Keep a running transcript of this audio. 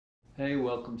Hey,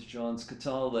 welcome to John's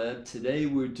Guitar Lab. Today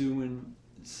we're doing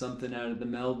something out of the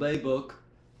Mel Bay book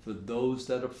for those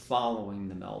that are following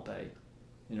the Mel Bay.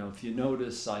 You know, if you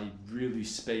notice, I really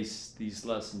space these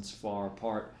lessons far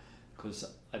apart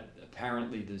because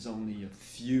apparently there's only a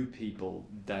few people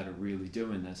that are really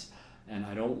doing this, and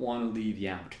I don't want to leave you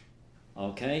out.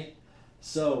 Okay?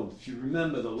 So, if you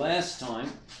remember the last time,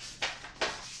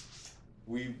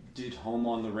 we did Home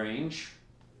on the Range.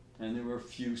 And there were a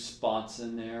few spots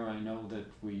in there. I know that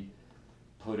we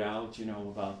put out,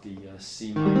 about the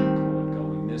C minor chord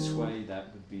going this way.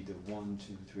 That would be the 1,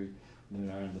 2, 3, and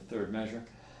then in the third measure.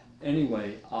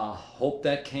 Anyway, hope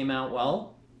that came out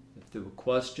well. If there were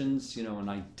questions, and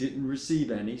I didn't receive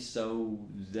any, so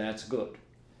that's good.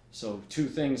 So two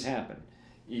things happen.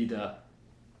 Either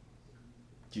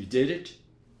you did it,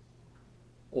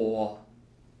 or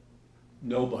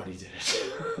nobody did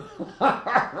it. All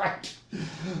right.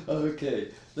 Okay,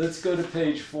 let's go to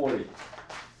page 40.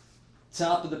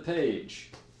 Top of the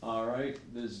page. All right,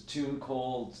 there's a tune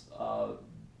called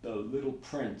The Little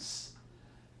Prince.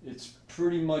 It's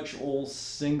pretty much all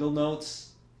single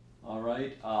notes. All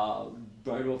right,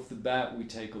 right off the bat, we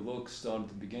take a look, start at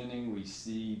the beginning. We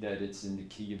see that it's in the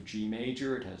key of G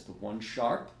major. It has the 1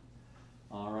 sharp.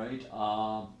 All right,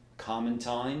 common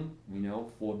time,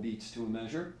 4 beats to a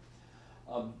measure.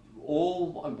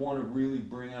 All I want to really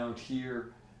bring out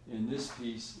here in this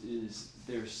piece is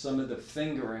there's some of the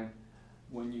fingering.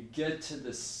 When you get to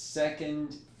the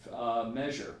second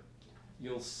measure,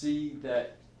 you'll see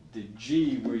that the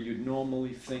G, where you'd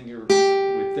normally finger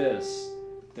with this,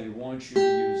 they want you to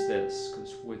use this,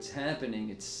 because what's happening,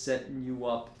 it's setting you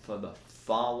up for the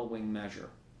following measure.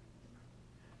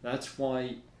 That's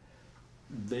why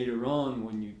later on,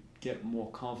 when you get more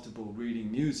comfortable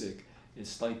reading music,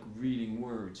 it's like reading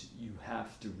words. You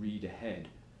have to read ahead.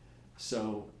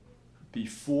 So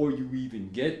before you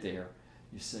even get there,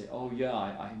 you say, oh yeah,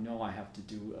 I know I have to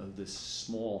do this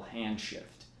small hand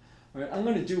shift. All right, I'm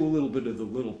going to do a little bit of The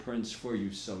Little Prince for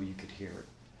you so you could hear it.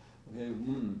 Okay,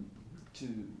 1,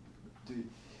 2, 3,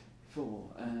 4,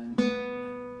 and 2,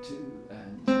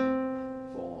 and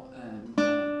 4, and 1,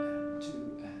 and 2,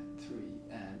 and 3,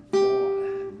 and 4,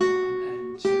 and 1,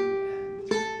 and 2, and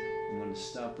 3. I'm going to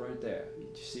stop right there.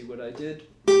 Did you see what I did?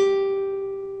 I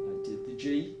did the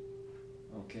G.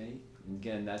 Okay, and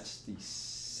again, that's the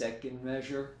second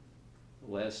measure,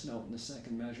 the last note in the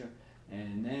second measure.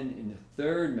 And then in the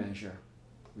third measure,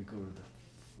 we go to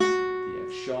the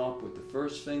F sharp with the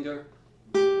first finger,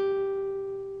 we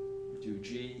do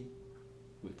G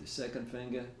with the second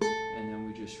finger, and then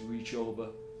we just reach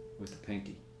over with the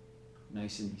pinky.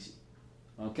 Nice and easy.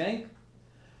 Okay?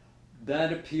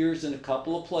 That appears in a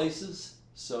couple of places,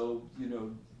 so,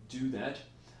 do that.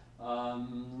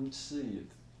 Let's see if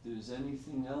there's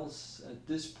anything else at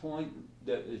this point.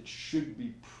 That it should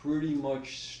be pretty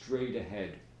much straight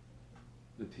ahead,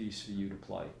 the piece for you to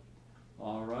play.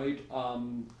 All right,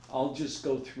 I'll just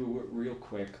go through it real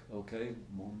quick, okay?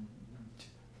 1, 2,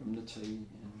 from the T, and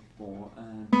 4,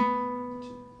 and 2,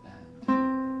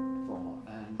 and 4,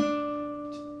 and 2,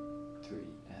 3,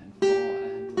 and 4,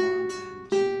 and 1, and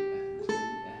 2, and 3,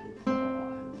 and 4, and 1,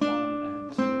 and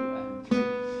 2, and 3,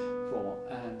 4,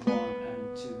 and 1, and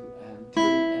 2, and 3, and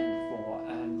 4,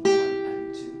 and 1,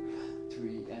 and 2,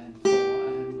 3, and 4, and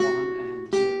 1,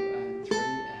 and 2, and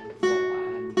 3, and 4, and 1,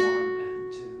 and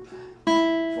 2, 4, and 1, and 2, and 3, and 4, and 1, and 2, and 3, 4, and 1,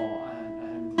 and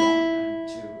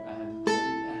 2, and 3,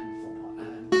 and 4, and 1,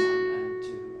 and 2,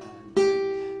 and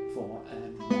 3, 4,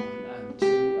 and 1, and 2, and 3, and 4, and 1, and 2,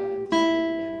 3,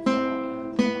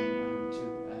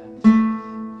 and 4,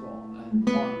 and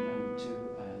 1, and 2,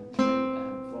 and 3, and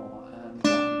 4, and 1, and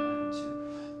 2,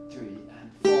 3,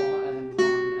 and 4, and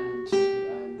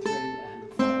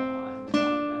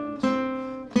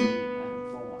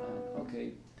okay.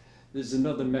 There's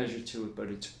another measure to it, but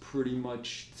it's pretty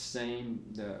much the same,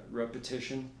 the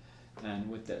repetition, and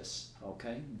with this,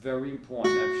 okay? Very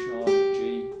important, F sharp,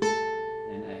 G,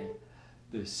 and A.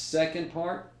 The second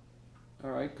part,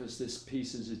 all right, because this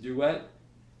piece is a duet,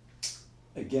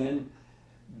 again,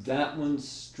 that one's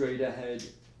straight ahead.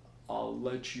 I'll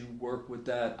let you work with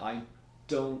that. I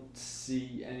don't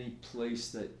see any place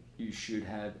that you should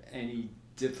have any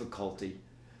difficulty,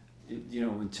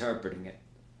 interpreting it.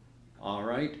 All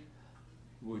right?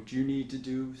 What you need to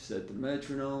do, set the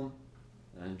metronome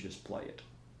and just play it.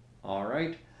 All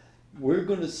right? We're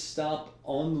going to stop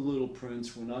on The Little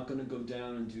Prince. We're not going to go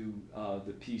down and do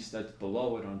the piece that's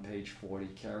below it on page 40,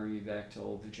 Carry You Back to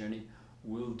Old Virginia.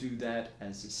 We'll do that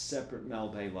as a separate Mel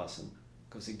Bay lesson.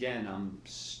 Because again, I'm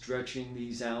stretching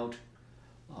these out.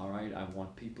 All right, I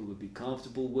want people to be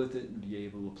comfortable with it and be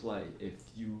able to play. If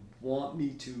you want me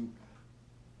to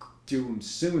do them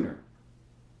sooner,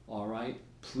 all right,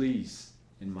 please,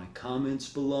 in my comments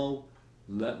below,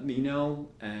 let me know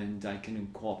and I can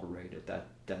incorporate it.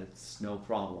 That's no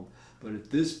problem. But at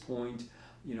this point,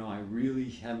 you know, I really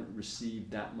haven't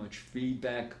received that much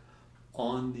feedback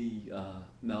on the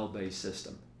Mel Bay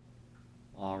system.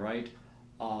 All right,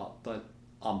 but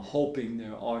I'm hoping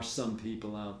there are some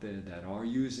people out there that are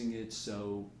using it.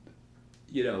 So,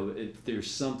 you know, if there's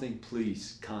something,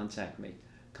 please contact me.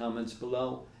 Comments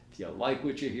below. If you like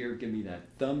what you hear, give me that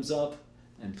thumbs up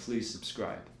and please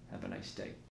subscribe. Have a nice day.